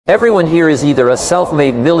Everyone here is either a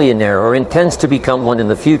self-made millionaire or intends to become one in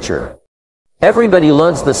the future. Everybody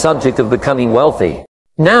loves the subject of becoming wealthy.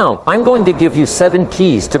 Now, I'm going to give you 7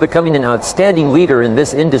 keys to becoming an outstanding leader in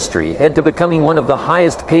this industry and to becoming one of the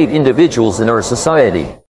highest paid individuals in our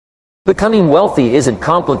society. Becoming wealthy isn't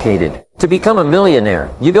complicated. To become a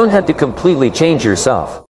millionaire, you don't have to completely change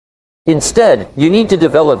yourself. Instead, you need to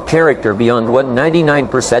develop character beyond what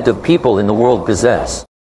 99% of people in the world possess.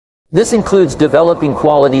 This includes developing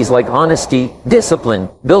qualities like honesty, discipline,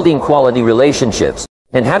 building quality relationships,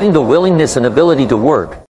 and having the willingness and ability to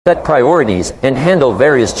work, set priorities, and handle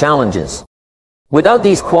various challenges. Without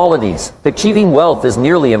these qualities, achieving wealth is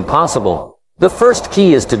nearly impossible. The first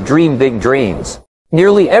key is to dream big dreams.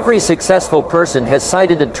 Nearly every successful person has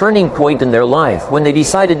cited a turning point in their life when they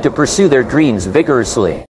decided to pursue their dreams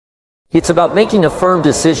vigorously. It's about making a firm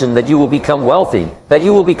decision that you will become wealthy, that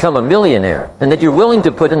you will become a millionaire, and that you're willing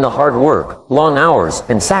to put in the hard work, long hours,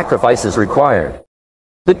 and sacrifices required.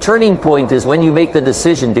 The turning point is when you make the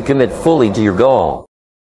decision to commit fully to your goal.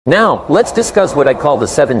 Now, let's discuss what I call the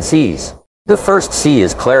 7 C's. The first C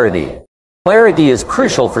is clarity. Clarity is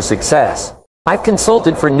crucial for success. I've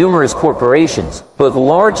consulted for numerous corporations, both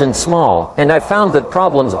large and small, and I've found that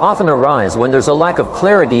problems often arise when there's a lack of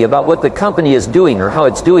clarity about what the company is doing or how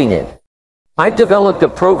it's doing it. I've developed a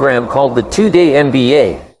program called the 2-Day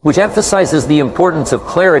MBA, which emphasizes the importance of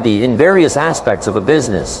clarity in various aspects of a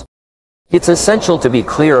business. It's essential to be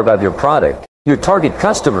clear about your product, your target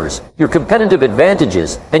customers, your competitive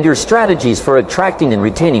advantages, and your strategies for attracting and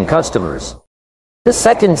retaining customers. The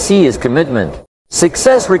second C is commitment.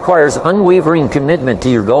 Success requires unwavering commitment to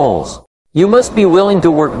your goals. You must be willing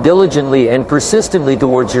to work diligently and persistently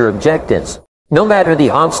towards your objectives, no matter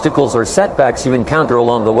the obstacles or setbacks you encounter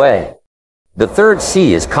along the way. The third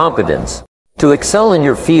C is competence. To excel in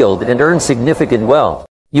your field and earn significant wealth,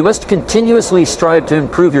 you must continuously strive to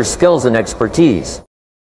improve your skills and expertise.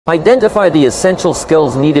 Identify the essential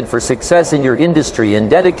skills needed for success in your industry and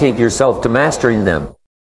dedicate yourself to mastering them.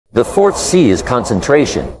 The fourth C is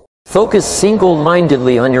concentration. Focus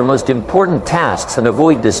single-mindedly on your most important tasks and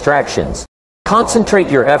avoid distractions. Concentrate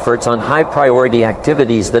your efforts on high-priority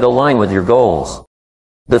activities that align with your goals.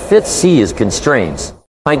 The fifth C is constraints.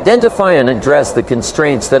 Identify and address the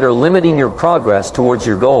constraints that are limiting your progress towards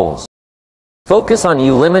your goals. Focus on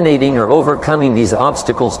eliminating or overcoming these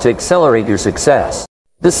obstacles to accelerate your success.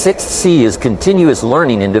 The sixth C is continuous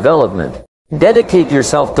learning and development. Dedicate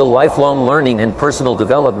yourself to lifelong learning and personal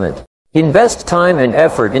development. Invest time and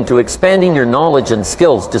effort into expanding your knowledge and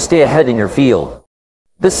skills to stay ahead in your field.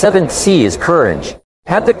 The seventh C is courage.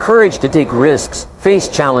 Have the courage to take risks, face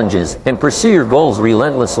challenges, and pursue your goals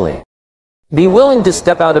relentlessly. Be willing to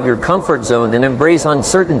step out of your comfort zone and embrace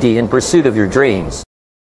uncertainty in pursuit of your dreams.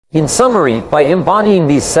 In summary, by embodying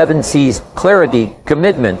these 7 C's, clarity,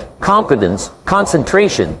 commitment, competence,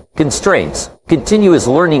 concentration, constraints, continuous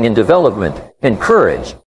learning and development, and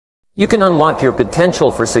courage, you can unlock your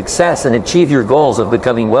potential for success and achieve your goals of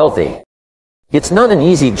becoming wealthy. It's not an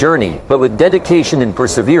easy journey, but with dedication and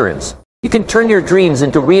perseverance, you can turn your dreams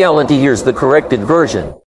into reality. Here's the corrected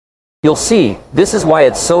version. You'll see, this is why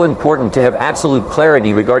it's so important to have absolute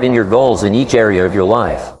clarity regarding your goals in each area of your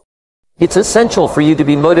life. It's essential for you to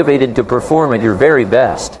be motivated to perform at your very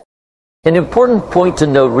best. An important point to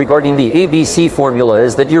note regarding the ABC formula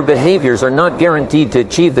is that your behaviors are not guaranteed to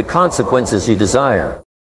achieve the consequences you desire.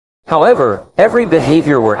 However, every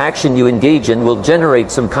behavior or action you engage in will generate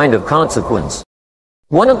some kind of consequence.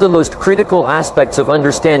 One of the most critical aspects of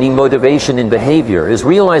understanding motivation in behavior is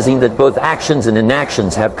realizing that both actions and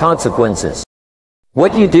inactions have consequences.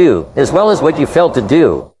 What you do, as well as what you fail to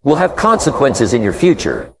do, will have consequences in your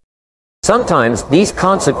future. Sometimes, these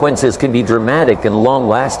consequences can be dramatic and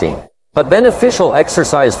long-lasting. A beneficial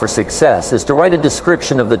exercise for success is to write a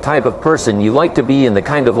description of the type of person you like to be and the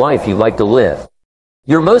kind of life you like to live.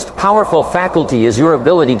 Your most powerful faculty is your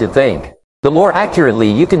ability to think. The more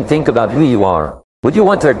accurately you can think about who you are, what you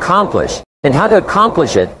want to accomplish, and how to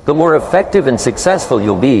accomplish it, the more effective and successful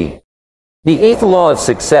you'll be. The 8th law of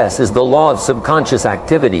success is the law of subconscious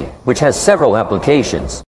activity, which has several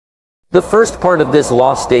applications. The first part of this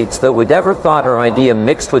law states that whatever thought or idea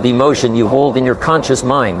mixed with emotion you hold in your conscious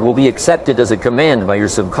mind will be accepted as a command by your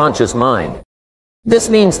subconscious mind. This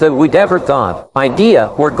means that whatever thought, idea,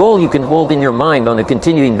 or goal you can hold in your mind on a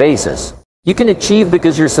continuing basis, you can achieve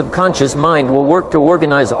because your subconscious mind will work to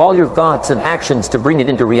organize all your thoughts and actions to bring it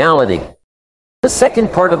into reality. The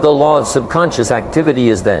second part of the law of subconscious activity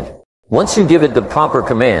is that, once you give it the proper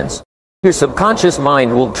commands, your subconscious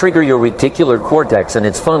mind will trigger your reticular cortex and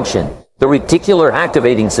its function, the reticular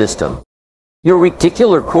activating system. Your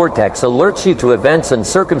reticular cortex alerts you to events and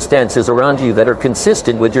circumstances around you that are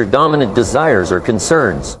consistent with your dominant desires or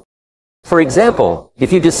concerns. For example,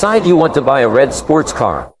 if you decide you want to buy a red sports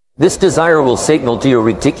car, this desire will signal to your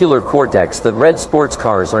reticular cortex that red sports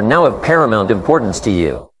cars are now of paramount importance to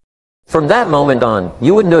you. From that moment on,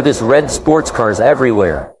 you would notice red sports cars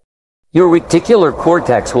everywhere. Your reticular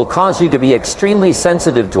cortex will cause you to be extremely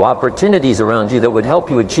sensitive to opportunities around you that would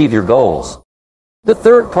help you achieve your goals. The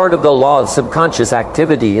third part of the law of subconscious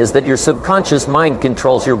activity is that your subconscious mind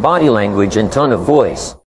controls your body language and tone of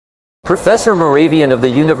voice. Professor Moravian of the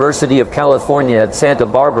University of California at Santa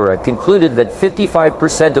Barbara concluded that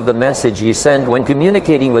 55% of the message you send when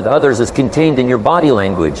communicating with others is contained in your body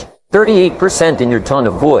language, 38% in your tone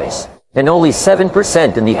of voice, and only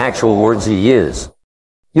 7% in the actual words you use.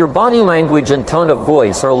 Your body language and tone of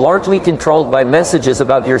voice are largely controlled by messages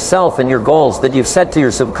about yourself and your goals that you've set to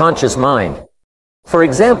your subconscious mind. For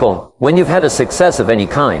example, when you've had a success of any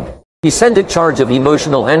kind, you send a charge of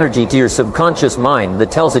emotional energy to your subconscious mind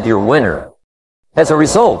that tells it you're a winner. As a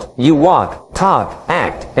result, you walk, talk,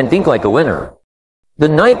 act, and think like a winner. The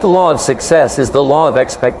ninth law of success is the law of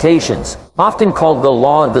expectations, often called the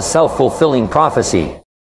law of the self-fulfilling prophecy.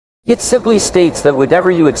 It simply states that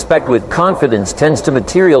whatever you expect with confidence tends to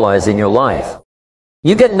materialize in your life.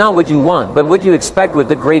 You get not what you want, but what you expect with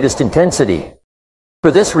the greatest intensity. For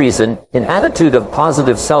this reason, an attitude of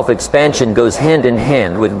positive self-expansion goes hand in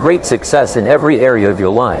hand with great success in every area of your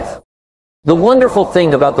life. The wonderful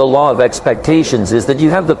thing about the law of expectations is that you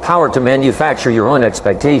have the power to manufacture your own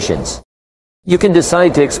expectations. You can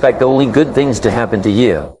decide to expect only good things to happen to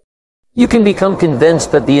you. You can become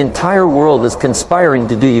convinced that the entire world is conspiring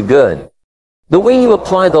to do you good. The way you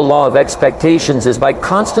apply the law of expectations is by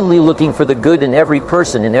constantly looking for the good in every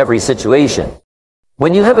person in every situation.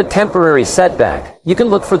 When you have a temporary setback, you can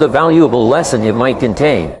look for the valuable lesson it might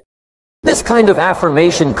contain. This kind of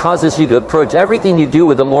affirmation causes you to approach everything you do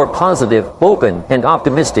with a more positive, open, and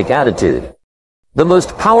optimistic attitude. The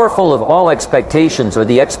most powerful of all expectations are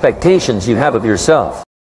the expectations you have of yourself.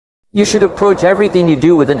 You should approach everything you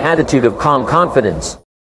do with an attitude of calm confidence.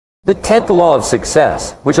 The 10th law of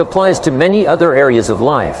success, which applies to many other areas of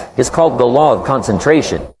life, is called the law of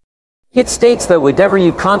concentration. It states that whatever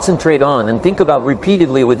you concentrate on and think about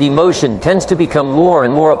repeatedly with emotion tends to become more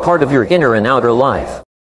and more a part of your inner and outer life.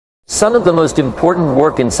 Some of the most important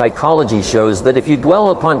work in psychology shows that if you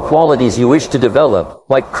dwell upon qualities you wish to develop,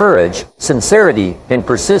 like courage, sincerity, and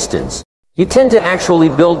persistence, you tend to actually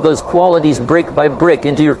build those qualities brick by brick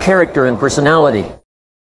into your character and personality.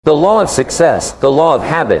 The law of success, the law of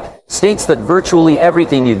habit, states that virtually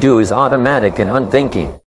everything you do is automatic and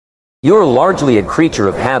unthinking. You're largely a creature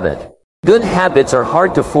of habit. Good habits are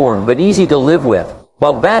hard to form but easy to live with,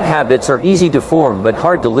 while bad habits are easy to form but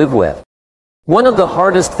hard to live with. One of the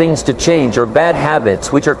hardest things to change are bad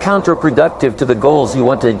habits which are counterproductive to the goals you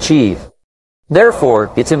want to achieve.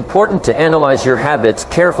 Therefore, it's important to analyze your habits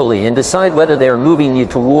carefully and decide whether they are moving you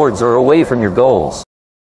towards or away from your goals.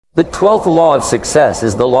 The 12th law of success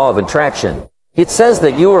is the law of attraction. It says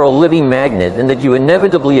that you are a living magnet and that you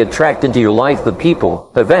inevitably attract into your life the people,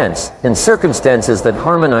 events, and circumstances that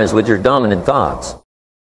harmonize with your dominant thoughts.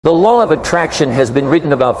 The law of attraction has been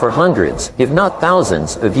written about for hundreds, if not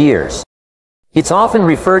thousands, of years. It's often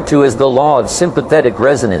referred to as the law of sympathetic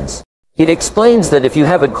resonance. It explains that if you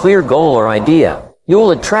have a clear goal or idea, you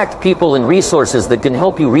will attract people and resources that can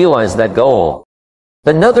help you realize that goal.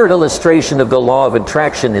 Another illustration of the law of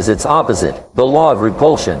attraction is its opposite, the law of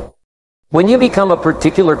repulsion. When you become a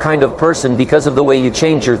particular kind of person because of the way you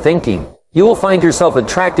change your thinking, you will find yourself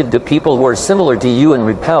attracted to people who are similar to you and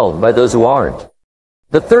repelled by those who aren't.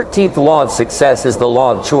 The 13th law of success is the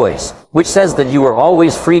law of choice, which says that you are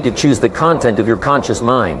always free to choose the content of your conscious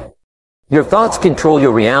mind. Your thoughts control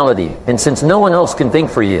your reality, and since no one else can think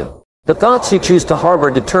for you, the thoughts you choose to harbor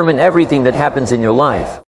determine everything that happens in your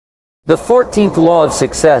life. The 14th law of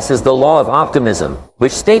success is the law of optimism,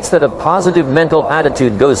 which states that a positive mental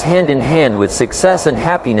attitude goes hand in hand with success and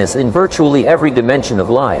happiness in virtually every dimension of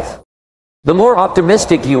life. The more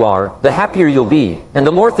optimistic you are, the happier you'll be, and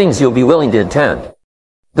the more things you'll be willing to attempt.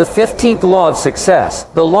 The 15th law of success,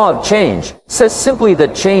 the law of change, says simply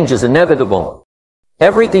that change is inevitable.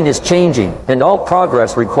 Everything is changing, and all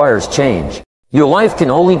progress requires change. Your life can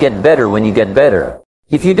only get better when you get better.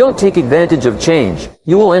 If you don't take advantage of change,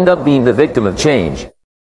 you will end up being the victim of change.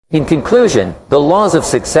 In conclusion, the laws of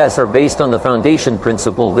success are based on the foundation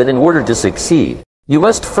principle that in order to succeed, you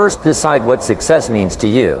must first decide what success means to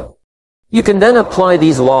you. You can then apply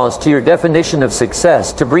these laws to your definition of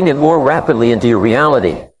success to bring it more rapidly into your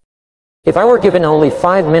reality. If I were given only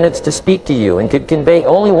 5 minutes to speak to you and could convey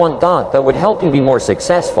only one thought that would help you be more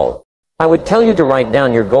successful, I would tell you to write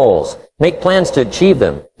down your goals, make plans to achieve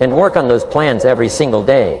them, and work on those plans every single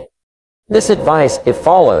day. This advice, if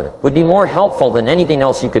followed, would be more helpful than anything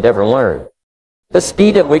else you could ever learn. The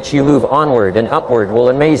speed at which you move onward and upward will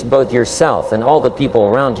amaze both yourself and all the people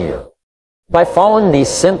around you. By following these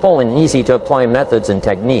simple and easy-to-apply methods and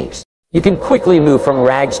techniques, you can quickly move from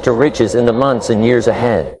rags to riches in the months and years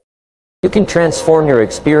ahead. You can transform your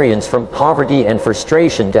experience from poverty and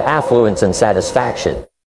frustration to affluence and satisfaction.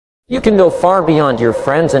 You can go far beyond your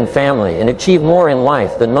friends and family and achieve more in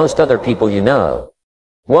life than most other people you know.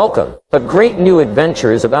 Welcome. A great new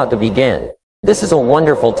adventure is about to begin. This is a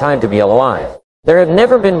wonderful time to be alive. There have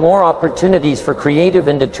never been more opportunities for creative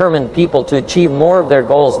and determined people to achieve more of their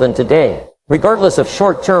goals than today, regardless of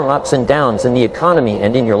short-term ups and downs in the economy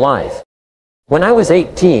and in your life. When I was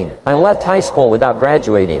 18, I left high school without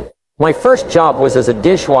graduating. My first job was as a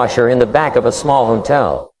dishwasher in the back of a small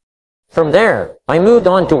hotel. From there, I moved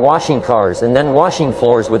on to washing cars and then washing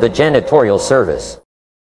floors with a janitorial service.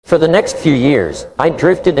 For the next few years, I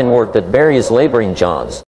drifted and worked at various laboring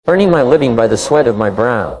jobs, earning my living by the sweat of my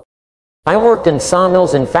brow. I worked in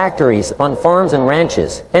sawmills and factories, on farms and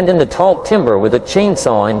ranches, and in the tall timber with a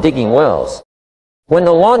chainsaw and digging wells. When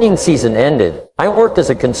the logging season ended, I worked as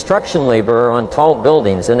a construction laborer on tall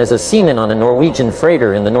buildings and as a seaman on a Norwegian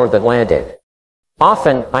freighter in the North Atlantic.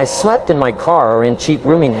 Often, I slept in my car or in cheap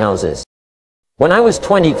rooming houses. When I was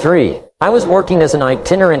 23, I was working as an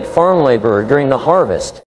itinerant farm laborer during the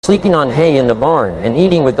harvest, sleeping on hay in the barn and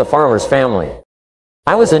eating with the farmer's family.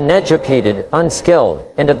 I was uneducated,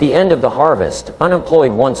 unskilled, and at the end of the harvest,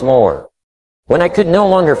 unemployed once more. When I could no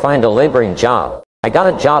longer find a laboring job, I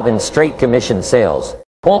got a job in straight commission sales,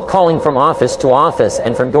 cold calling from office to office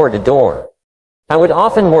and from door to door. I would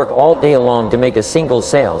often work all day long to make a single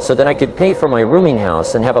sale so that I could pay for my rooming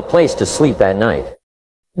house and have a place to sleep that night.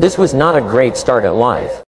 This was not a great start at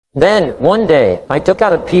life. Then, one day, I took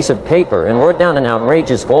out a piece of paper and wrote down an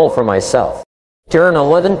outrageous goal for myself: to earn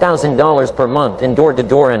 $11,000 per month in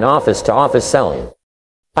door-to-door and office-to-office selling.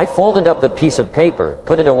 I folded up the piece of paper,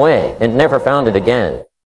 put it away, and never found it again.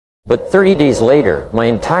 But 30 days later, my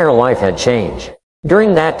entire life had changed.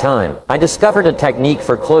 During that time, I discovered a technique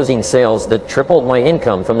for closing sales that tripled my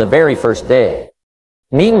income from the very first day.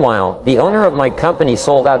 Meanwhile, the owner of my company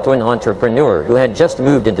sold out to an entrepreneur who had just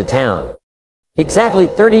moved into town. Exactly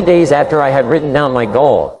 30 days after I had written down my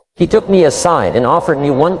goal, he took me aside and offered me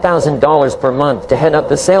 $1,000 per month to head up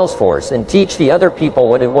the sales force and teach the other people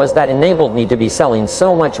what it was that enabled me to be selling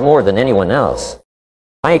so much more than anyone else.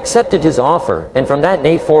 I accepted his offer, and from that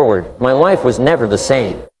day forward, my life was never the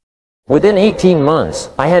same. Within 18 months,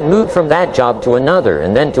 I had moved from that job to another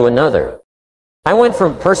and then to another. I went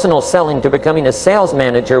from personal selling to becoming a sales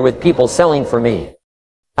manager with people selling for me.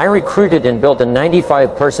 I recruited and built a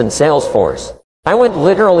 95-person sales force. I went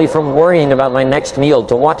literally from worrying about my next meal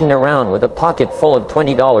to walking around with a pocket full of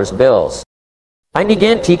 $20 bills. I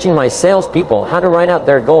began teaching my salespeople how to write out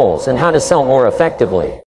their goals and how to sell more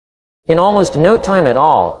effectively. In almost no time at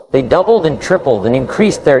all, they doubled and tripled and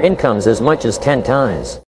increased their incomes as much as 10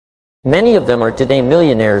 times. Many of them are today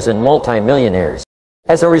millionaires and multi-millionaires.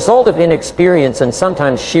 As a result of inexperience and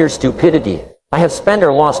sometimes sheer stupidity, I have spent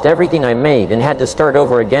or lost everything I made and had to start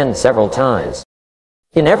over again several times.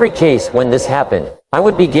 In every case when this happened, I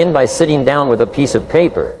would begin by sitting down with a piece of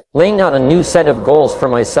paper, laying out a new set of goals for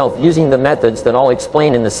myself using the methods that I'll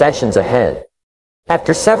explain in the sessions ahead.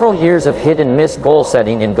 After several years of hit-and-miss goal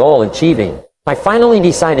setting and goal achieving, I finally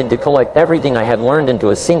decided to collect everything I had learned into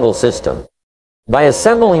a single system. By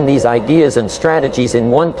assembling these ideas and strategies in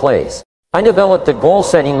one place, I developed a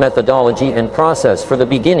goal-setting methodology and process for the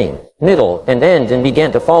beginning, middle, and end and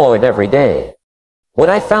began to follow it every day. What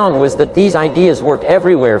I found was that these ideas work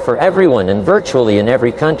everywhere for everyone and virtually in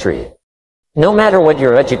every country. No matter what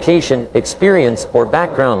your education, experience, or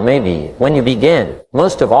background may be, when you begin,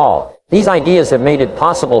 most of all, these ideas have made it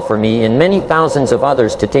possible for me and many thousands of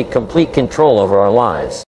others to take complete control over our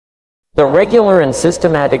lives. The regular and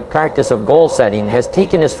systematic practice of goal setting has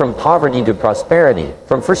taken us from poverty to prosperity,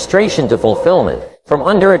 from frustration to fulfillment, from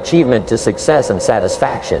underachievement to success and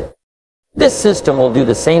satisfaction. This system will do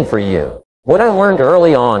the same for you. What I learned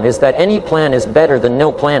early on is that any plan is better than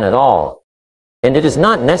no plan at all. And it is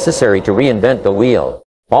not necessary to reinvent the wheel.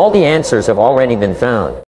 All the answers have already been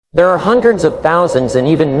found. There are hundreds of thousands and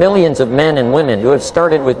even millions of men and women who have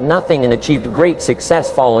started with nothing and achieved great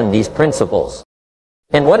success following these principles.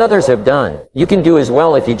 And what others have done, you can do as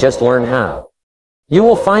well if you just learn how. You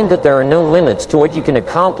will find that there are no limits to what you can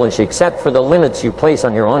accomplish except for the limits you place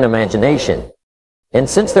on your own imagination. And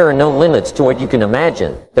since there are no limits to what you can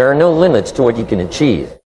imagine, there are no limits to what you can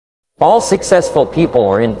achieve. All successful people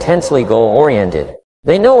are intensely goal-oriented.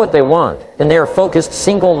 They know what they want, and they are focused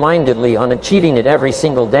single-mindedly on achieving it every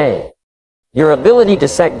single day. Your ability to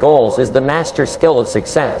set goals is the master skill of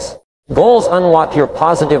success. Goals unlock your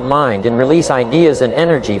positive mind and release ideas and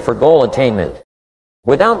energy for goal attainment.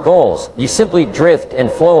 Without goals, you simply drift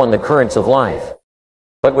and flow on the currents of life.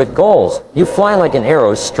 But with goals, you fly like an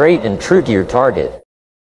arrow straight and true to your target.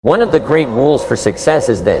 One of the great rules for success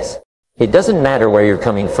is this: it doesn't matter where you're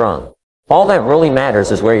coming from. All that really matters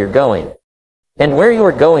is where you're going. And where you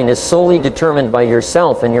are going is solely determined by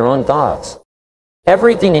yourself and your own thoughts.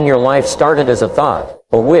 Everything in your life started as a thought,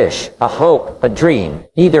 a wish, a hope, a dream,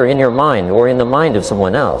 either in your mind or in the mind of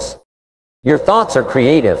someone else. Your thoughts are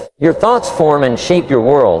creative. Your thoughts form and shape your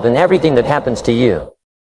world and everything that happens to you.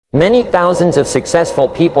 Many thousands of successful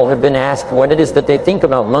people have been asked what it is that they think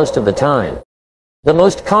about most of the time. The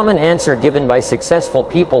most common answer given by successful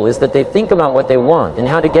people is that they think about what they want and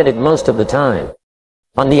how to get it most of the time.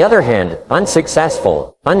 On the other hand,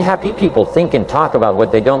 unsuccessful, unhappy people think and talk about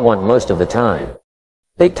what they don't want most of the time.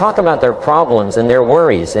 They talk about their problems and their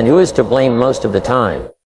worries and who is to blame most of the time.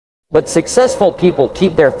 But successful people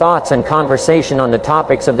keep their thoughts and conversation on the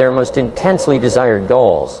topics of their most intensely desired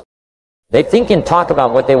goals. They think and talk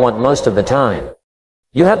about what they want most of the time.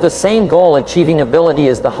 You have the same goal-achieving ability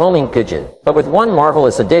as the homing pigeon, but with one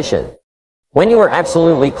marvelous addition. When you are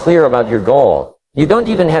absolutely clear about your goal, you don't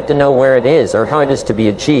even have to know where it is or how it is to be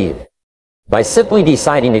achieved. By simply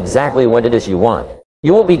deciding exactly what it is you want,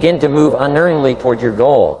 you will begin to move unerringly toward your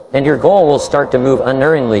goal, and your goal will start to move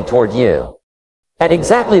unerringly toward you. At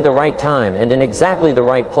exactly the right time and in exactly the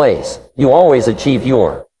right place, you always achieve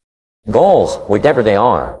your goals, whatever they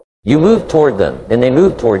are. You move toward them, and they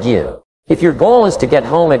move toward you. If your goal is to get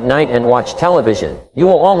home at night and watch television, you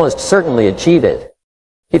will almost certainly achieve it.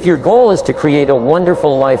 If your goal is to create a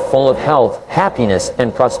wonderful life full of health, happiness,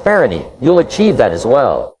 and prosperity, you'll achieve that as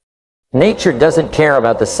well. Nature doesn't care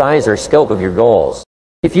about the size or scope of your goals.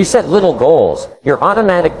 If you set little goals, your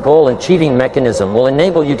automatic goal-achieving mechanism will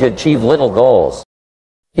enable you to achieve little goals.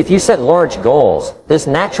 If you set large goals, this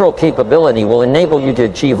natural capability will enable you to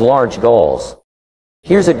achieve large goals.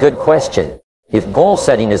 Here's a good question. If goal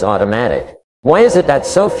setting is automatic, why is it that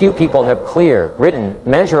so few people have clear, written,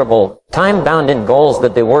 measurable, time-bound goals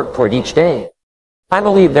that they work toward each day? I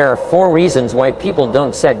believe there are 4 reasons why people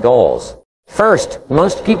don't set goals. First,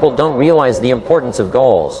 most people don't realize the importance of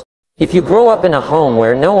goals. If you grow up in a home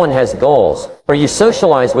where no one has goals, or you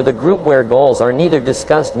socialize with a group where goals are neither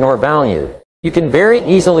discussed nor valued, you can very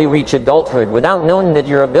easily reach adulthood without knowing that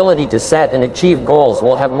your ability to set and achieve goals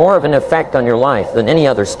will have more of an effect on your life than any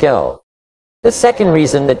other skill. The second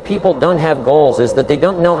reason that people don't have goals is that they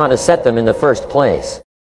don't know how to set them in the first place.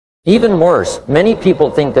 Even worse, many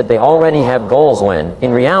people think that they already have goals when,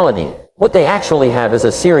 in reality, what they actually have is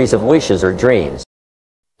a series of wishes or dreams.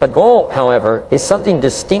 A goal, however, is something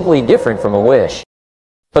distinctly different from a wish.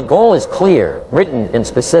 A goal is clear, written, and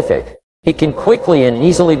specific. It can quickly and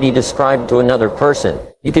easily be described to another person.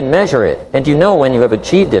 You can measure it, and you know when you have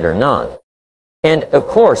achieved it or not. And, of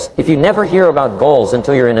course, if you never hear about goals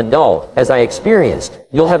until you're an adult, as I experienced,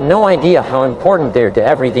 you'll have no idea how important they are to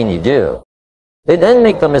everything you do. They then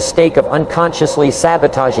make the mistake of unconsciously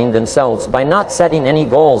sabotaging themselves by not setting any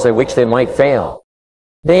goals at which they might fail.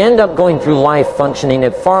 They end up going through life functioning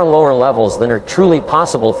at far lower levels than are truly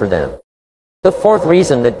possible for them. The fourth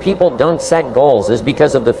reason that people don't set goals is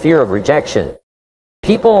because of the fear of rejection.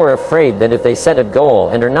 People are afraid that if they set a goal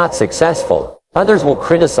and are not successful, others will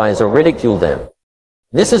criticize or ridicule them.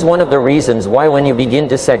 This is one of the reasons why when you begin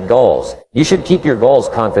to set goals, you should keep your goals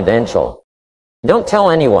confidential. Don't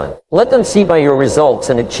tell anyone. Let them see by your results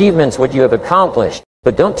and achievements what you have accomplished,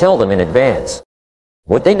 but don't tell them in advance.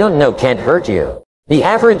 What they don't know can't hurt you. The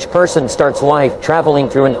average person starts life traveling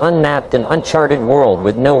through an unmapped and uncharted world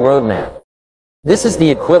with no roadmap. This is the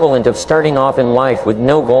equivalent of starting off in life with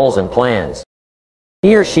no goals and plans.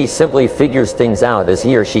 He or she simply figures things out as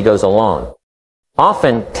he or she goes along.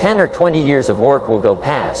 Often, 10 or 20 years of work will go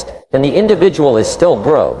past, and the individual is still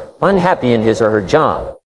broke, unhappy in his or her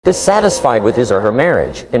job, dissatisfied with his or her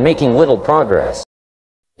marriage, and making little progress.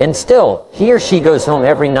 And still, he or she goes home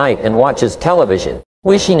every night and watches television,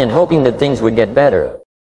 wishing and hoping that things would get better.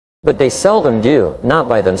 But they seldom do, not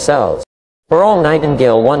by themselves. Earl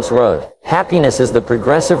Nightingale once wrote, "Happiness is the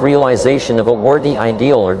progressive realization of a worthy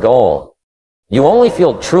ideal or goal." You only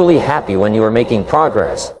feel truly happy when you are making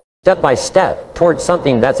progress, step by step, towards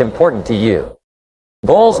something that's important to you.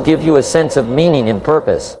 Goals give you a sense of meaning and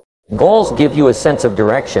purpose. Goals give you a sense of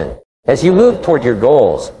direction. As you move toward your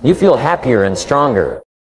goals, you feel happier and stronger.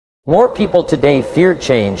 More people today fear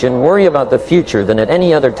change and worry about the future than at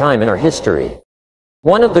any other time in our history.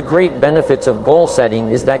 One of the great benefits of goal setting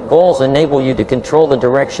is that goals enable you to control the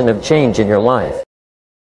direction of change in your life.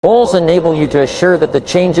 Goals enable you to assure that the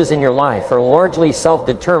changes in your life are largely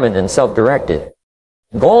self-determined and self-directed.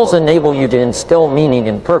 Goals enable you to instill meaning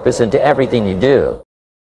and purpose into everything you do.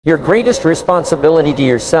 Your greatest responsibility to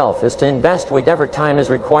yourself is to invest whatever time is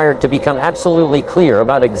required to become absolutely clear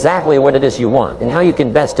about exactly what it is you want and how you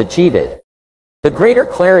can best achieve it. The greater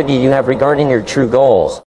clarity you have regarding your true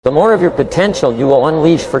goals, the more of your potential you will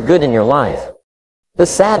unleash for good in your life. The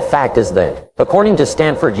sad fact is that, according to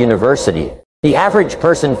Stanford University, the average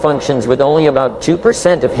person functions with only about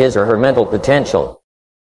 2% of his or her mental potential.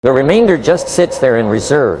 The remainder just sits there in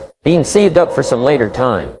reserve, being saved up for some later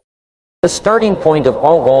time. The starting point of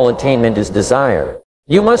all goal attainment is desire.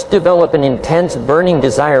 You must develop an intense, burning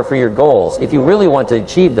desire for your goals if you really want to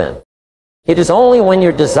achieve them. It is only when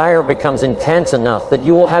your desire becomes intense enough that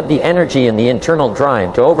you will have the energy and the internal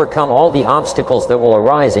drive to overcome all the obstacles that will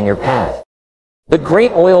arise in your path. The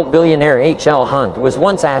great oil billionaire H.L. Hunt was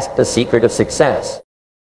once asked the secret of success.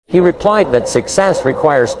 He replied that success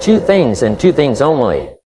requires two things and two things only.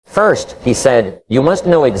 First, he said, you must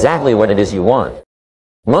know exactly what it is you want.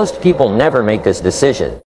 Most people never make this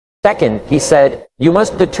decision. Second, he said, you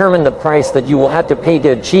must determine the price that you will have to pay to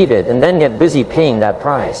achieve it and then get busy paying that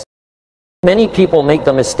price. Many people make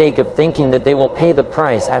the mistake of thinking that they will pay the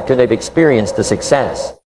price after they've experienced the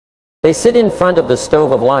success. They sit in front of the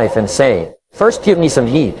stove of life and say, first give me some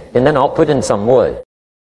heat, and then I'll put in some wood.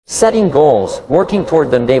 Setting goals, working toward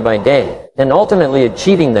them day by day, and ultimately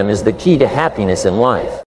achieving them is the key to happiness in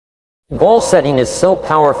life. Goal setting is so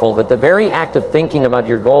powerful that the very act of thinking about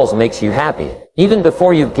your goals makes you happy, even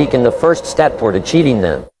before you've taken the first step toward achieving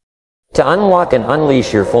them. To unlock and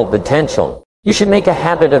unleash your full potential, you should make a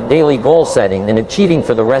habit of daily goal setting and achieving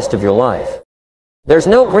for the rest of your life. There's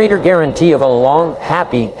no greater guarantee of a long,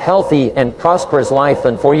 happy, healthy, and prosperous life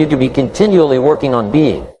than for you to be continually working on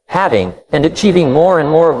being, having, and achieving more and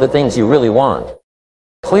more of the things you really want.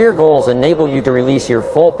 Clear goals enable you to release your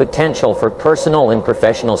full potential for personal and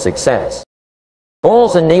professional success.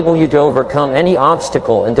 Goals enable you to overcome any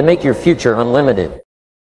obstacle and to make your future unlimited.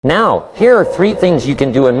 Now, here are 3 things you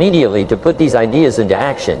can do immediately to put these ideas into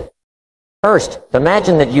action. First,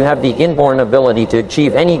 imagine that you have the inborn ability to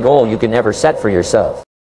achieve any goal you can ever set for yourself.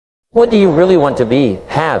 What do you really want to be,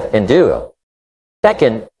 have, and do?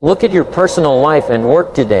 Second, look at your personal life and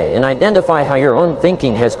work today and identify how your own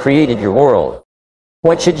thinking has created your world.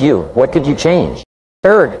 What could you change?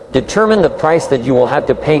 Third, determine the price that you will have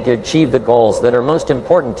to pay to achieve the goals that are most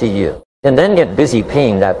important to you, and then get busy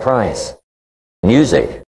paying that price.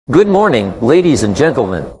 Music. Good morning, ladies and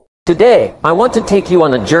gentlemen. Today, I want to take you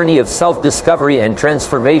on a journey of self-discovery and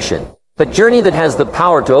transformation, a journey that has the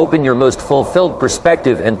power to open your most fulfilled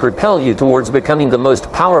perspective and propel you towards becoming the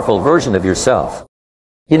most powerful version of yourself.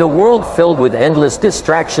 In a world filled with endless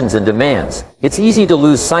distractions and demands, it's easy to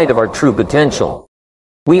lose sight of our true potential.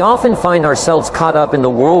 We often find ourselves caught up in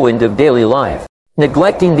the whirlwind of daily life,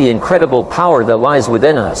 neglecting the incredible power that lies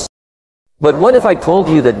within us. But what if I told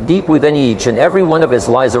you that deep within each and every one of us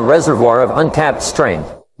lies a reservoir of untapped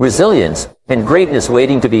strength, resilience, and greatness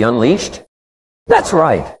waiting to be unleashed? That's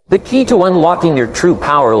right. The key to unlocking your true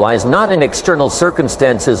power lies not in external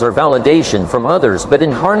circumstances or validation from others, but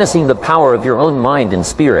in harnessing the power of your own mind and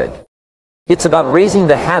spirit. It's about raising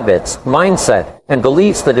the habits, mindset, and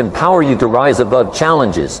beliefs that empower you to rise above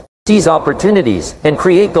challenges, seize opportunities, and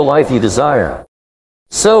create the life you desire.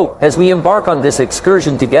 So, as we embark on this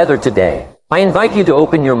excursion together today, I invite you to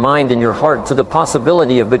open your mind and your heart to the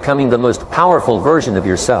possibility of becoming the most powerful version of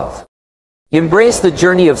yourself. Embrace the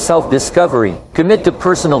journey of self-discovery, commit to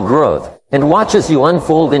personal growth, and watch as you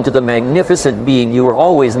unfold into the magnificent being you were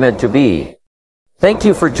always meant to be. Thank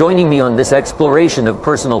you for joining me on this exploration of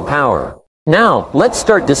personal power. Now, let's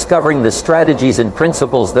start discovering the strategies and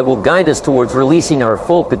principles that will guide us towards releasing our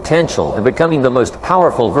full potential and becoming the most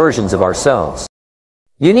powerful versions of ourselves.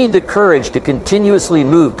 You need the courage to continuously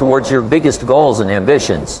move towards your biggest goals and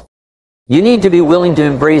ambitions. You need to be willing to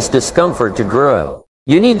embrace discomfort to grow.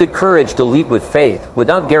 You need the courage to leap with faith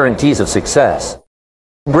without guarantees of success.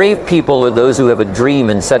 Brave people are those who have a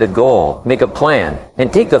dream and set a goal, make a plan,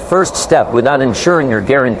 and take the first step without ensuring or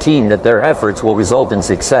guaranteeing that their efforts will result in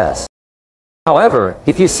success. However,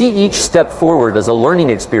 if you see each step forward as a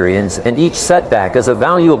learning experience and each setback as a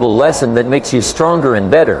valuable lesson that makes you stronger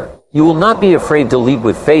and better, you will not be afraid to leap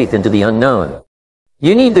with faith into the unknown.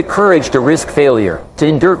 You need the courage to risk failure, to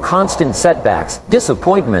endure constant setbacks,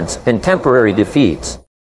 disappointments, and temporary defeats.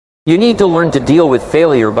 You need to learn to deal with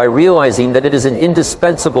failure by realizing that it is an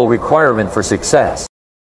indispensable requirement for success.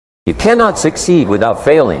 You cannot succeed without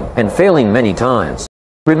failing, and failing many times.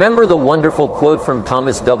 Remember the wonderful quote from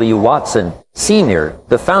Thomas W. Watson, Sr.,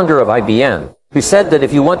 the founder of IBM, who said that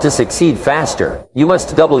if you want to succeed faster, you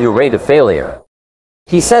must double your rate of failure.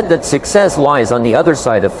 He said that success lies on the other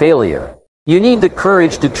side of failure. You need the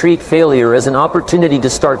courage to treat failure as an opportunity to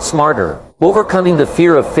start smarter, overcoming the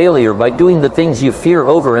fear of failure by doing the things you fear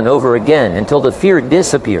over and over again until the fear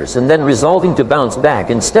disappears, and then resolving to bounce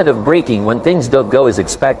back instead of breaking when things don't go as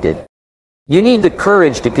expected. You need the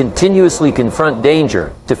courage to continuously confront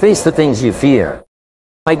danger, to face the things you fear.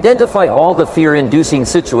 Identify all the fear-inducing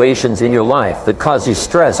situations in your life that cause you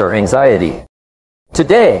stress or anxiety.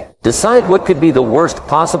 Today, decide what could be the worst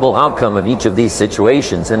possible outcome of each of these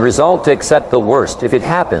situations and resolve to accept the worst if it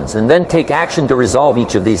happens, and then take action to resolve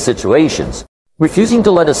each of these situations. Refusing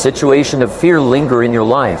to let a situation of fear linger in your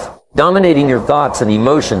life, dominating your thoughts and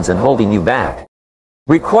emotions and holding you back,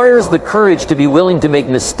 requires the courage to be willing to make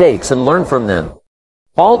mistakes and learn from them.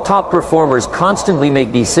 All top performers constantly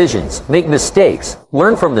make decisions, make mistakes,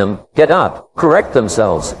 learn from them, get up, correct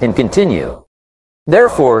themselves, and continue.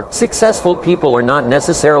 Therefore, successful people are not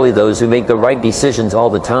necessarily those who make the right decisions all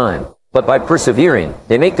the time, but by persevering,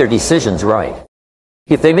 they make their decisions right.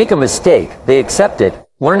 If they make a mistake, they accept it,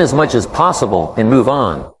 learn as much as possible, and move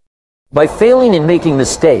on. By failing and making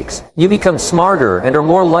mistakes, you become smarter and are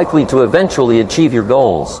more likely to eventually achieve your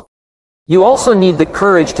goals. You also need the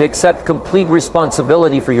courage to accept complete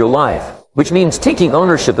responsibility for your life, which means taking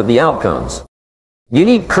ownership of the outcomes. You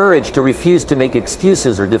need courage to refuse to make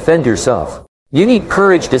excuses or defend yourself. You need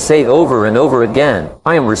courage to say over and over again,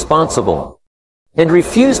 "I am responsible." And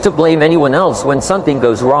refuse to blame anyone else when something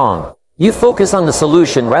goes wrong. You focus on the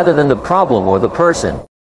solution rather than the problem or the person.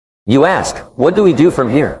 You ask, what do we do from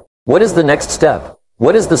here? What is the next step?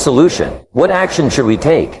 What is the solution? What action should we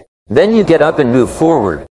take? Then you get up and move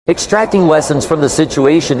forward, extracting lessons from the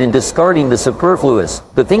situation and discarding the superfluous,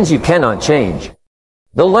 the things you cannot change.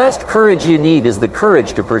 The last courage you need is the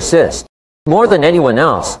courage to persist. More than anyone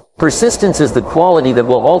else, persistence is the quality that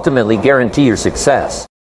will ultimately guarantee your success.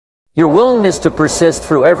 Your willingness to persist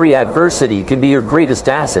through every adversity can be your greatest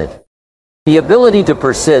asset. The ability to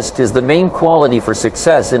persist is the main quality for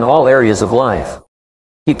success in all areas of life.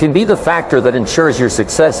 It can be the factor that ensures your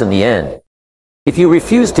success in the end. If you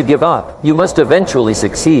refuse to give up, you must eventually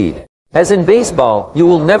succeed. As in baseball, you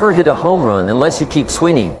will never hit a home run unless you keep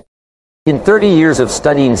swinging. In 30 years of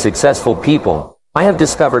studying successful people, I have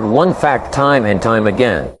discovered one fact time and time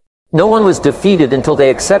again. No one was defeated until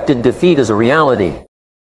they accepted defeat as a reality.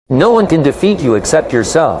 No one can defeat you except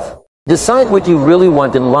yourself. Decide what you really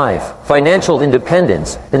want in life, financial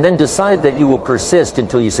independence, and then decide that you will persist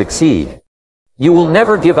until you succeed. You will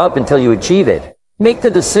never give up until you achieve it. Make the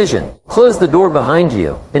decision, close the door behind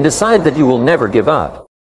you, and decide that you will never give up.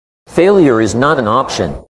 Failure is not an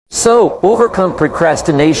option. So, overcome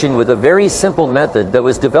procrastination with a very simple method that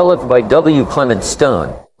was developed by W. Clement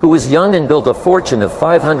Stone, who was young and built a fortune of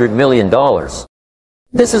 $500 million.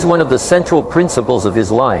 This is one of the central principles of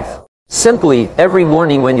his life. Simply, every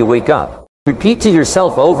morning when you wake up, repeat to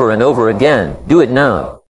yourself over and over again, do it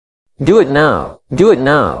now. Do it now. Do it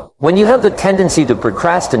now. When you have the tendency to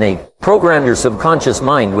procrastinate, program your subconscious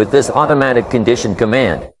mind with this automatic condition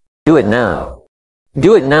command. Do it now.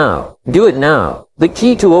 Do it now. Do it now. The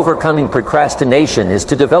key to overcoming procrastination is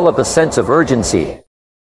to develop a sense of urgency.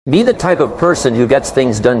 Be the type of person who gets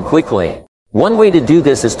things done quickly. One way to do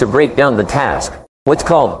this is to break down the task, what's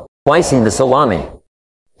called slicing the salami.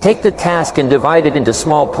 Take the task and divide it into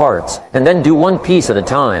small parts, and then do one piece at a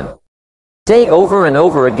time. Say over and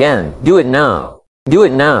over again, do it now. Do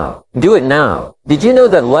it now. Do it now. Did you know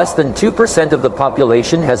that less than 2% of the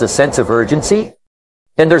population has a sense of urgency?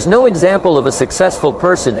 And there's no example of a successful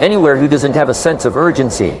person anywhere who doesn't have a sense of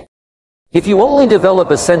urgency. If you only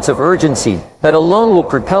develop a sense of urgency, that alone will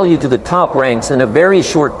propel you to the top ranks in a very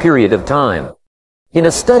short period of time. In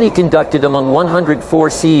a study conducted among 104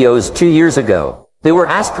 CEOs 2 years ago, they were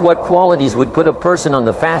asked what qualities would put a person on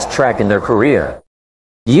the fast track in their career.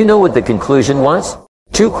 Do you know what the conclusion was?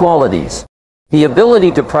 2 qualities. The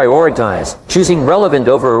ability to prioritize, choosing relevant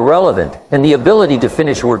over irrelevant, and the ability to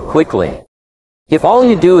finish work quickly. If all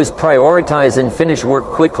you do is prioritize and finish work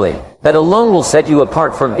quickly, that alone will set you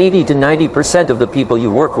apart from 80 to 90% of the people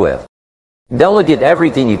you work with. Delegate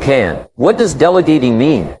everything you can. What does delegating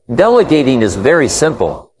mean? Delegating is very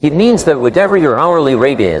simple. It means that whatever your hourly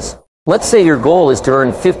rate is, let's say your goal is to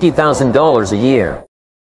earn $50,000 a year.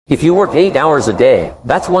 If you work 8 hours a day,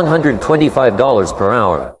 that's $125 per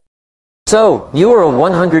hour. So, you are a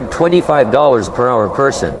 $125 per hour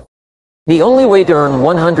person. The only way to earn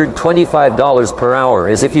 $125 per hour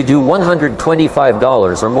is if you do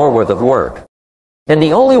 $125 or more worth of work. And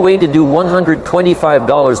the only way to do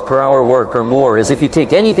 $125 per hour work or more is if you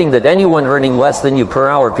take anything that anyone earning less than you per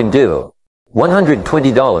hour can do. $120,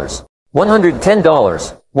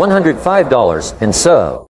 $110, $105, and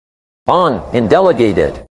so on, and delegate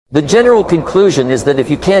it. The general conclusion is that if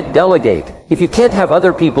you can't delegate, if you can't have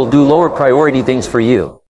other people do lower priority things for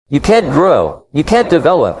you, you can't grow, you can't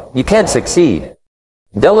develop, you can't succeed.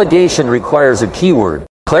 Delegation requires a keyword: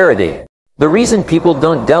 clarity. The reason people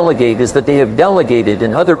don't delegate is that they have delegated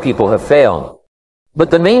and other people have failed. But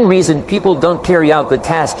the main reason people don't carry out the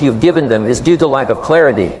task you've given them is due to lack of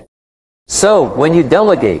clarity. So, when you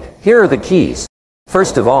delegate, here are the keys.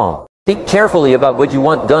 First of all, think carefully about what you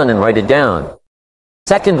want done and write it down.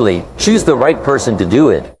 Secondly, choose the right person to do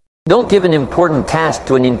it. Don't give an important task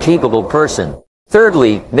to an incapable person.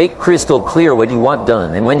 Thirdly, make crystal clear what you want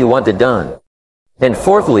done and when you want it done. And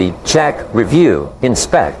fourthly, check, review,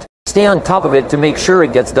 inspect. Stay on top of it to make sure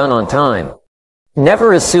it gets done on time.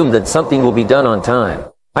 Never assume that something will be done on time.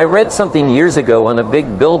 I read something years ago on a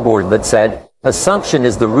big billboard that said, "Assumption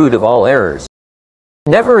is the root of all errors."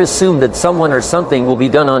 Never assume that someone or something will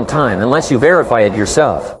be done on time unless you verify it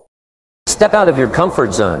yourself. Step out of your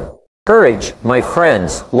comfort zone. Courage, my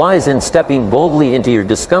friends, lies in stepping boldly into your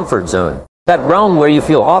discomfort zone. That realm where you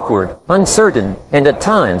feel awkward, uncertain, and at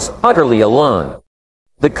times, utterly alone.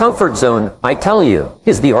 The comfort zone, I tell you,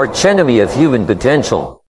 is the archenemy of human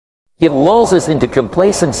potential. It lulls us into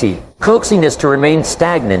complacency, coaxing us to remain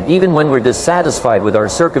stagnant even when we're dissatisfied with our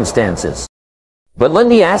circumstances. But let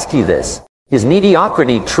me ask you this: is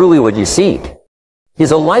mediocrity truly what you seek?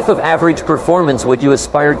 Is a life of average performance what you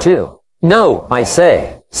aspire to? No, I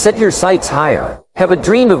say, set your sights higher. Have a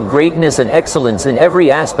dream of greatness and excellence in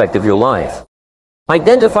every aspect of your life.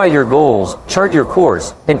 Identify your goals, chart your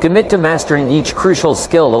course, and commit to mastering each crucial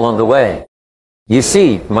skill along the way. You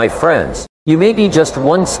see, my friends, you may be just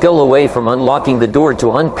one skill away from unlocking the door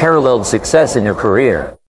to unparalleled success in your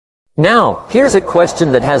career. Now, here's a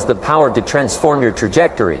question that has the power to transform your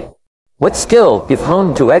trajectory. What skill, if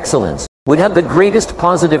honed to excellence, would have the greatest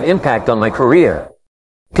positive impact on my career?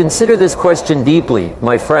 Consider this question deeply,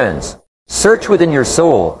 my friends. Search within your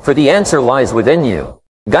soul, for the answer lies within you.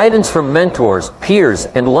 Guidance from mentors, peers,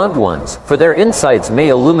 and loved ones, for their insights may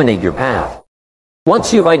illuminate your path.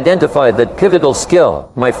 Once you've identified that pivotal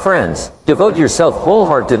skill, my friends, devote yourself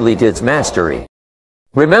wholeheartedly to its mastery.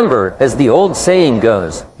 Remember, as the old saying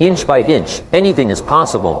goes, inch by inch, anything is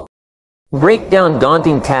possible. Break down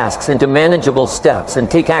daunting tasks into manageable steps and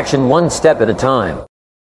take action one step at a time.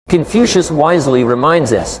 Confucius wisely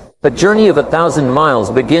reminds us, a journey of 1,000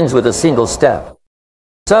 miles begins with a single step.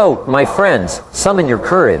 So, my friends, summon your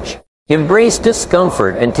courage. Embrace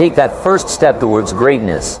discomfort and take that first step towards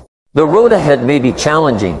greatness. The road ahead may be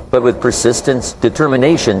challenging, but with persistence,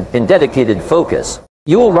 determination, and dedicated focus,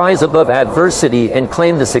 you will rise above adversity and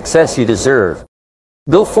claim the success you deserve.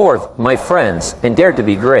 Go forth, my friends, and dare to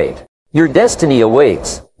be great. Your destiny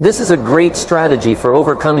awaits. This is a great strategy for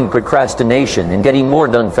overcoming procrastination and getting more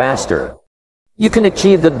done faster. You can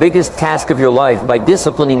achieve the biggest task of your life by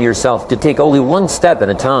disciplining yourself to take only one step at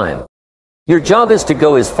a time. Your job is to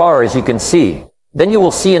go as far as you can see. Then you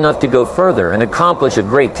will see enough to go further and accomplish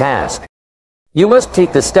a great task. You must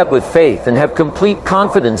take the step with faith and have complete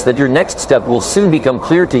confidence that your next step will soon become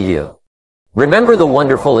clear to you. Remember the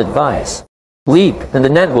wonderful advice. Leap, and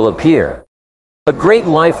the net will appear. A great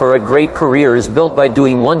life or a great career is built by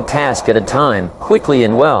doing one task at a time, quickly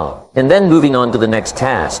and well, and then moving on to the next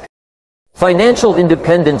task. Financial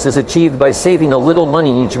independence is achieved by saving a little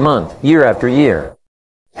money each month, year after year.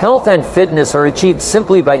 Health and fitness are achieved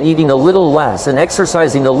simply by eating a little less and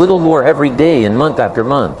exercising a little more every day and month after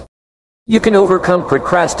month. You can overcome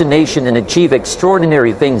procrastination and achieve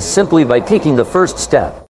extraordinary things simply by taking the first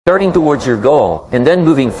step, starting towards your goal, and then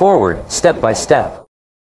moving forward, step by step.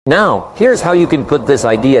 Now, here's how you can put this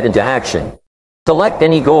idea into action. Select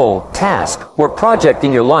any goal, task, or project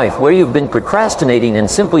in your life where you've been procrastinating and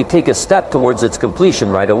simply take a step towards its completion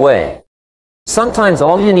right away. Sometimes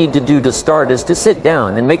all you need to do to start is to sit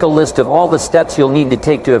down and make a list of all the steps you'll need to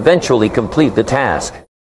take to eventually complete the task.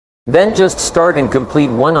 Then just start and complete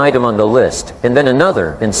one item on the list, and then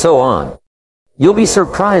another, and so on. You'll be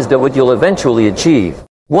surprised at what you'll eventually achieve.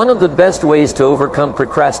 One of the best ways to overcome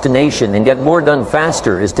procrastination and get more done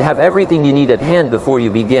faster is to have everything you need at hand before you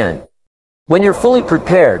begin. When you're fully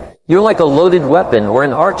prepared, you're like a loaded weapon or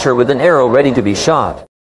an archer with an arrow ready to be shot.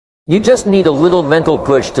 You just need a little mental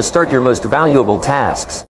push to start your most valuable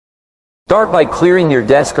tasks. Start by clearing your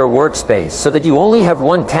desk or workspace so that you only have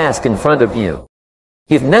one task in front of you.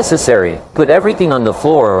 If necessary, put everything on the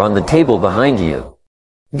floor or on the table behind you.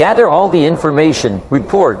 Gather all the information,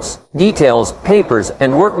 reports, details, papers,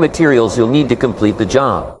 and work materials you'll need to complete the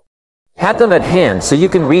job. Have them at hand so you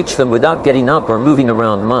can reach them without getting up or moving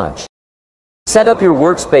around much. Set up your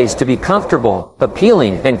workspace to be comfortable,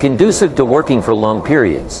 appealing, and conducive to working for long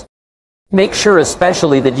periods. Make sure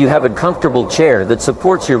especially that you have a comfortable chair that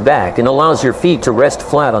supports your back and allows your feet to rest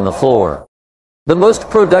flat on the floor. The most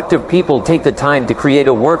productive people take the time to create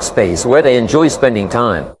a workspace where they enjoy spending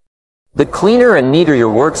time. The cleaner and neater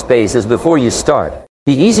your workspace is before you start,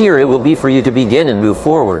 the easier it will be for you to begin and move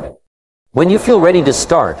forward. When you feel ready to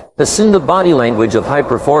start, assume the body language of high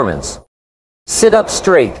performance. Sit up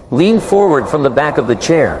straight, lean forward from the back of the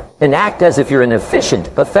chair, and act as if you're an efficient,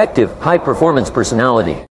 effective, high-performance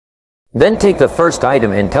personality. Then take the first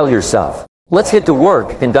item and tell yourself, let's get to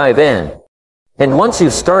work and dive in. And once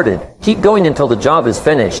you've started, keep going until the job is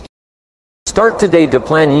finished. Start today to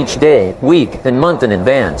plan each day, week, and month in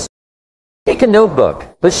advance. Take a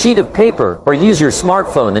notebook, a sheet of paper, or use your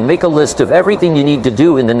smartphone and make a list of everything you need to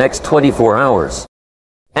do in the next 24 hours.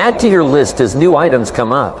 Add to your list as new items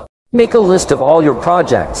come up. Make a list of all your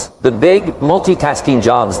projects, the big, multitasking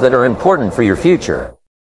jobs that are important for your future.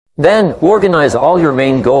 Then, organize all your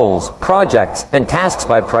main goals, projects, and tasks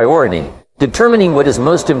by priority, determining what is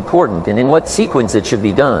most important and in what sequence it should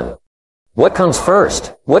be done. What comes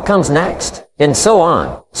first? What comes next? And so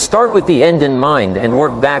on. Start with the end in mind and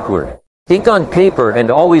work backward. Think on paper and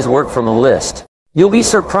always work from a list. You'll be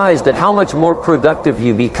surprised at how much more productive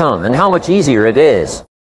you become and how much easier it is.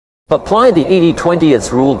 Apply the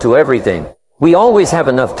 80-20 rule to everything. We always have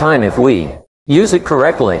enough time if we use it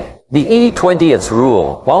correctly. The 80-20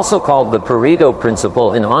 rule, also called the Pareto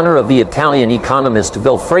principle in honor of the Italian economist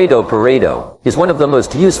Vilfredo Pareto, is one of the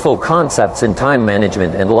most useful concepts in time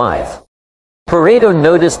management and life. Pareto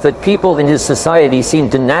noticed that people in his society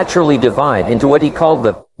seemed to naturally divide into what he called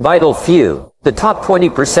the vital few, the top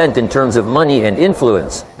 20% in terms of money and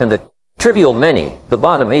influence, and the trivial many, the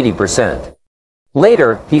bottom 80%.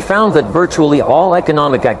 Later, he found that virtually all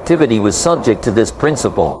economic activity was subject to this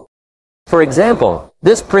principle. For example,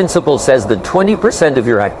 this principle says that 20% of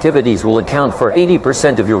your activities will account for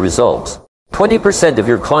 80% of your results. 20% of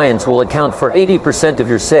your clients will account for 80% of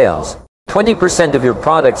your sales. 20% of your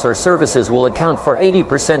products or services will account for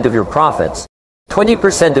 80% of your profits.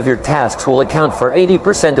 20% of your tasks will account for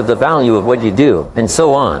 80% of the value of what you do, and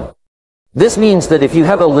so on. This means that if you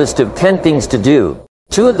have a list of 10 things to do,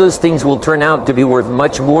 2 of those things will turn out to be worth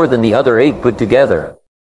much more than the other 8 put together.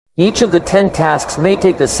 Each of the 10 tasks may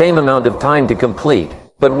take the same amount of time to complete,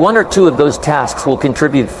 but 1 or 2 of those tasks will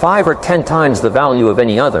contribute 5 or 10 times the value of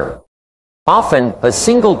any other. Often, a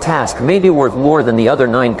single task may be worth more than the other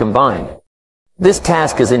 9 combined. This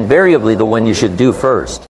task is invariably the one you should do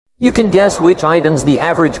first. You can guess which items the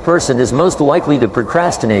average person is most likely to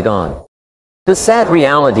procrastinate on. The sad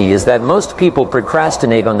reality is that most people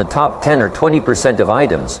procrastinate on the top 10 or 20% of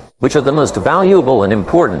items, which are the most valuable and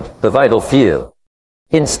important, the vital few.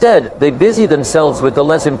 Instead, they busy themselves with the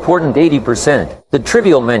less important 80%, the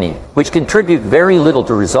trivial many, which contribute very little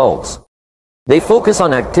to results. They focus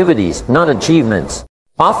on activities, not achievements.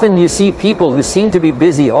 Often you see people who seem to be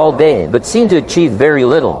busy all day but seem to achieve very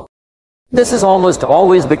little. This is almost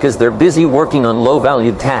always because they're busy working on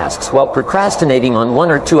low-value tasks while procrastinating on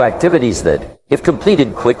 1 or 2 activities that, if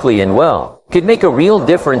completed quickly and well, could make a real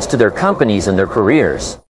difference to their companies and their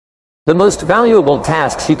careers. The most valuable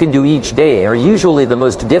tasks you can do each day are usually the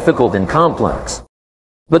most difficult and complex.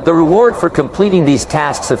 But the reward for completing these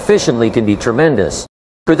tasks efficiently can be tremendous.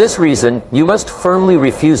 For this reason, you must firmly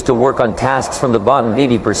refuse to work on tasks from the bottom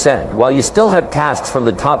 80% while you still have tasks from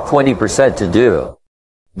the top 20% to do.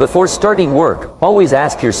 Before starting work, always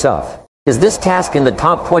ask yourself, is this task in the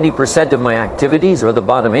top 20% of my activities or the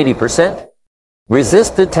bottom 80%?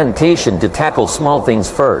 Resist the temptation to tackle small things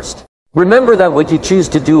first. Remember that what you choose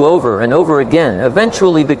to do over and over again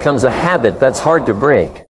eventually becomes a habit that's hard to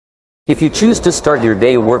break. If you choose to start your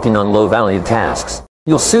day working on low-value tasks,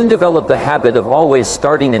 you'll soon develop the habit of always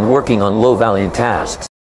starting and working on low-value tasks.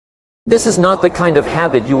 This is not the kind of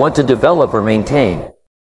habit you want to develop or maintain.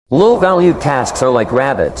 Low-value tasks are like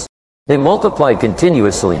rabbits. They multiply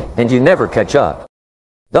continuously, and you never catch up.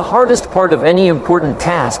 The hardest part of any important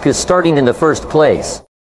task is starting in the first place.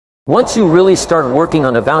 Once you really start working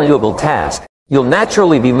on a valuable task, you'll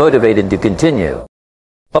naturally be motivated to continue.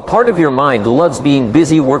 A part of your mind loves being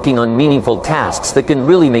busy working on meaningful tasks that can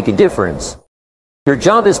really make a difference. Your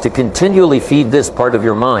job is to continually feed this part of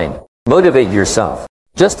your mind. Motivate yourself.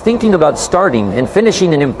 Just thinking about starting and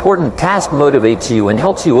finishing an important task motivates you and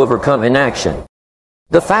helps you overcome inaction.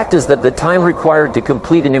 The fact is that the time required to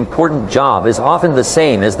complete an important job is often the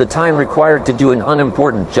same as the time required to do an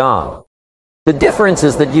unimportant job. The difference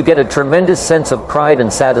is that you get a tremendous sense of pride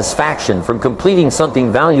and satisfaction from completing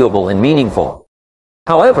something valuable and meaningful.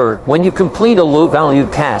 However, when you complete a low-value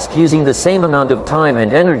task using the same amount of time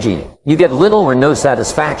and energy, you get little or no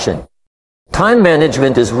satisfaction. Time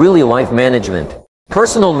management is really life management.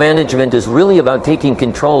 Personal management is really about taking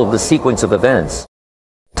control of the sequence of events.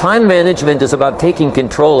 Time management is about taking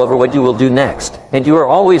control over what you will do next, and you are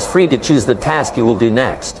always free to choose the task you will do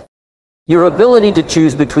next. Your ability to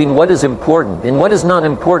choose between what is important and what is not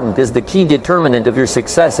important is the key determinant of your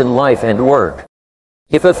success in life and work.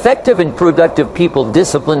 If effective and productive people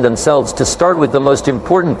discipline themselves to start with the most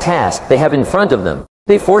important task they have in front of them,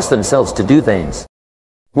 they force themselves to do things.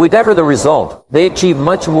 Whatever the result, they achieve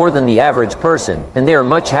much more than the average person, and they are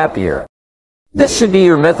much happier. This should be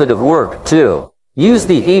your method of work, too. Use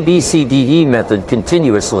the ABCDE method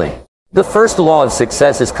continuously. The first law of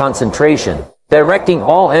success is concentration, directing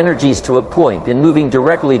all energies to a point and moving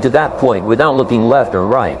directly to that point without looking left or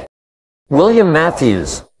right. William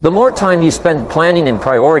Matthews. The more time you spend planning and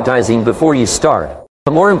prioritizing before you start,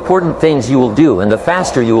 the more important things you will do and the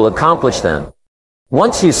faster you will accomplish them.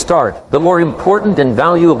 Once you start, the more important and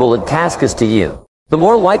valuable a task is to you, the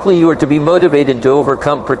more likely you are to be motivated to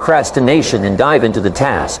overcome procrastination and dive into the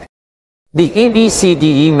task. The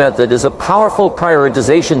ABCDE method is a powerful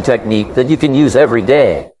prioritization technique that you can use every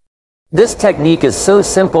day. This technique is so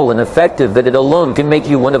simple and effective that it alone can make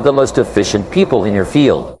you one of the most efficient people in your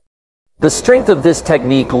field. The strength of this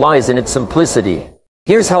technique lies in its simplicity.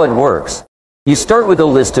 Here's how it works. You start with a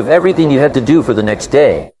list of everything you had to do for the next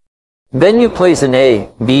day. Then you place an A,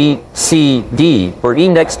 B, C, D, or E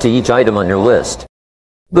next to each item on your list.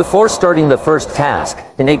 Before starting the first task,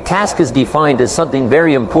 a task is defined as something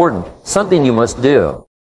very important, something you must do.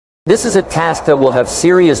 This is a task that will have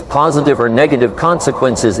serious positive or negative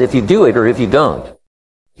consequences if you do it or if you don't.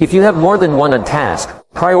 If you have more than one task,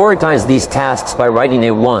 prioritize these tasks by writing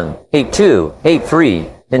A1, A2,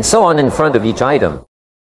 A3, and so on in front of each item.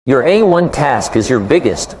 Your A1 task is your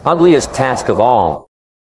biggest, ugliest task of all.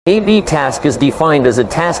 AB task is defined as a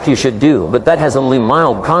task you should do, but that has only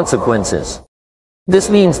mild consequences. This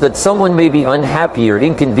means that someone may be unhappy or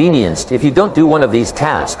inconvenienced if you don't do one of these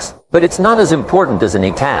tasks, but it's not as important as an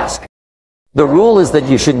A task. The rule is that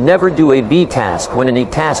you should never do a B task when an A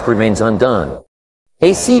task remains undone.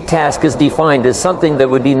 A C task is defined as something that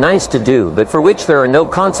would be nice to do, but for which there are no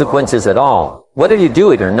consequences at all, whether you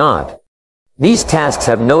do it or not. These tasks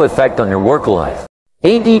have no effect on your work life.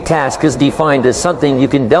 AD task is defined as something you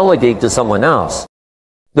can delegate to someone else.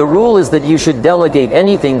 The rule is that you should delegate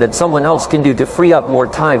anything that someone else can do to free up more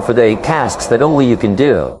time for the A tasks that only you can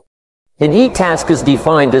do. An E task is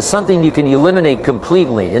defined as something you can eliminate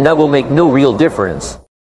completely and that will make no real difference.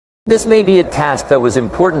 This may be a task that was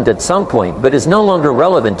important at some point but is no longer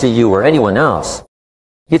relevant to you or anyone else.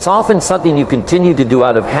 It's often something you continue to do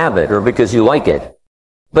out of habit or because you like it.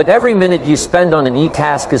 But every minute you spend on an E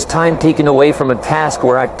task is time taken away from a task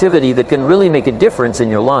or activity that can really make a difference in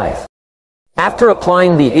your life. After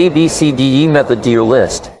applying the ABCDE method to your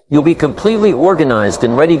list, you'll be completely organized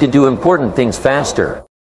and ready to do important things faster.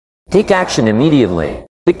 Take action immediately.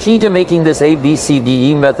 The key to making this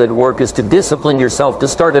ABCDE method work is to discipline yourself to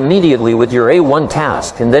start immediately with your A1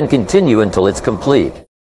 task and then continue until it's complete.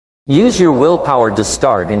 Use your willpower to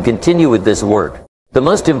start and continue with this work, the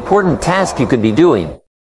most important task you could be doing.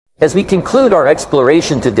 As we conclude our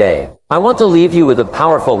exploration today, I want to leave you with a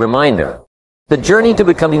powerful reminder. The journey to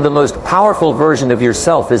becoming the most powerful version of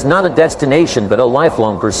yourself is not a destination but a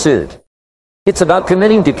lifelong pursuit. It's about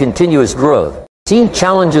committing to continuous growth, seeing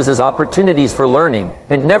challenges as opportunities for learning,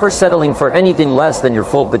 and never settling for anything less than your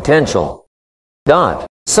full potential.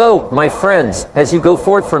 So, my friends, as you go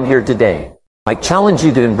forth from here today, I challenge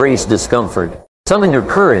you to embrace discomfort, summon your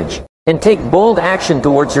courage, and take bold action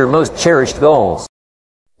towards your most cherished goals.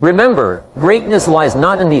 Remember, greatness lies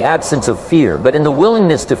not in the absence of fear, but in the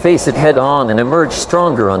willingness to face it head-on and emerge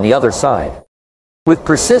stronger on the other side. With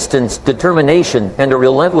persistence, determination, and a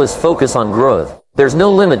relentless focus on growth, there's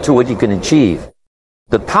no limit to what you can achieve.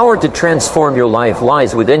 The power to transform your life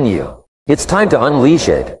lies within you. It's time to unleash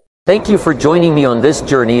it. Thank you for joining me on this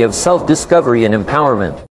journey of self-discovery and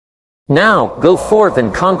empowerment. Now, go forth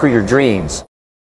and conquer your dreams.